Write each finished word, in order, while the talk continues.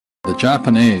The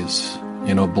Japanese,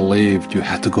 believed you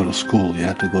had to go to school. You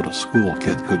had to go to school,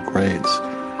 get good grades.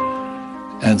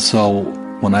 And so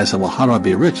when I said, well, how do I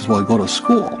be rich? He said, well, go to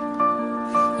school.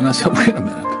 And I said, wait a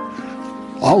minute.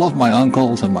 All of my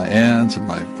uncles and my aunts and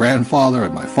my grandfather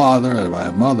and my father and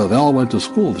my mother, they all went to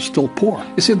school. They're still poor.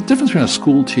 You see, the difference between a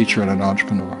school teacher and an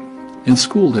entrepreneur. In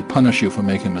school, they punish you for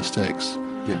making mistakes.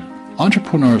 Yeah.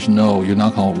 Entrepreneurs know you're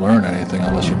not going to learn anything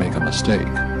unless you make a mistake.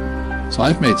 So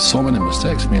I've made so many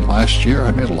mistakes. Last year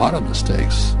I made a lot of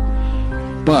mistakes.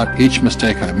 But each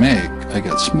mistake I make, I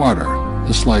get smarter.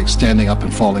 It's like standing up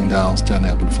and falling down,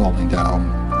 standing up and falling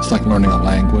down. It's like learning a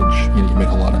language. You make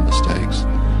a lot of mistakes.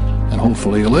 And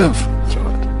hopefully you live.